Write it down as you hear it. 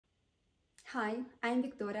Hi, I'm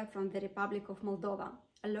Victoria from the Republic of Moldova,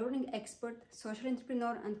 a learning expert, social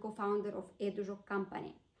entrepreneur and co-founder of EDUJOC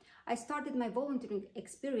company. I started my volunteering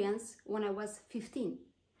experience when I was 15.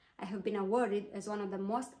 I have been awarded as one of the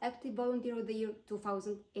most active volunteers of the year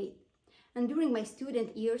 2008. And during my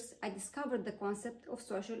student years, I discovered the concept of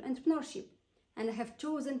social entrepreneurship, and I have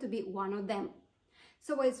chosen to be one of them.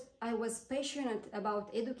 So I was passionate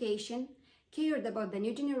about education, cared about the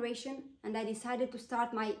new generation, and I decided to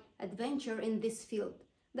start my adventure in this field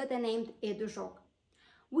that I named EDUJOC.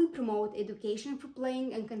 We promote education for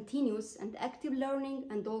playing and continuous and active learning,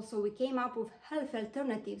 and also we came up with healthy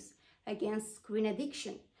alternatives against screen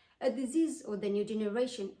addiction, a disease of the new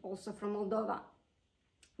generation, also from Moldova.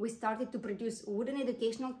 We started to produce wooden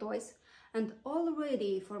educational toys, and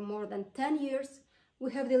already for more than 10 years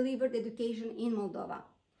we have delivered education in Moldova.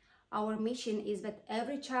 Our mission is that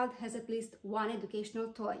every child has at least one educational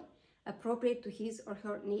toy, appropriate to his or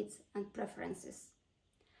her needs and preferences.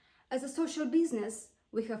 As a social business,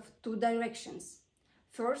 we have two directions.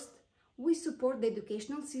 First, we support the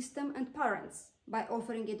educational system and parents by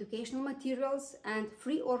offering educational materials and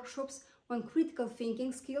free workshops on critical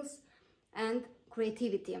thinking skills and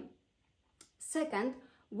creativity. Second,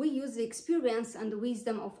 we use the experience and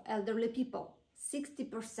wisdom of elderly people.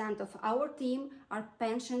 60% of our team are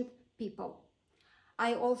pensioned people.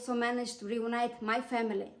 I also managed to reunite my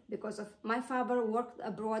family because of my father worked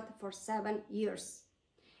abroad for 7 years.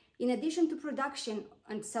 In addition to production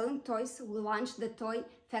and selling toys, we launched the Toy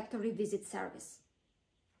Factory Visit Service.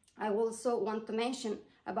 I also want to mention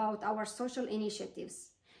about our social initiatives.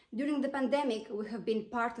 During the pandemic, we have been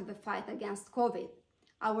part of the fight against COVID.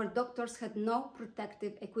 Our doctors had no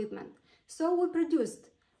protective equipment, so we produced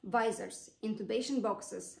visors, intubation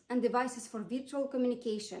boxes, and devices for virtual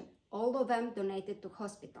communication, all of them donated to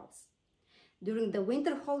hospitals. During the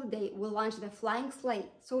winter holiday, we launched the Flying Sleigh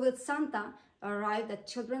so that Santa arrived at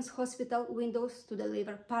children's hospital windows to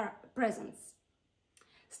deliver presents.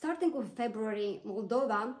 Starting with February,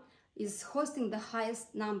 Moldova is hosting the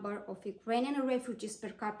highest number of Ukrainian refugees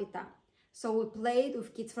per capita. So we played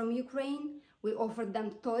with kids from Ukraine, we offered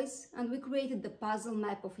them toys, and we created the puzzle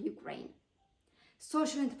map of Ukraine.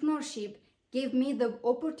 Social entrepreneurship gave me the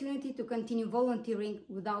opportunity to continue volunteering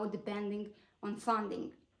without depending on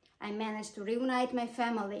funding. I managed to reunite my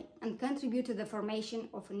family and contribute to the formation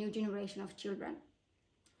of a new generation of children.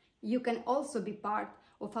 You can also be part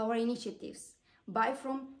of our initiatives. Buy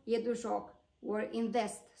from EDUJOC or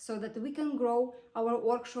invest so that we can grow our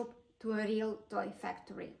workshop to a real toy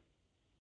factory.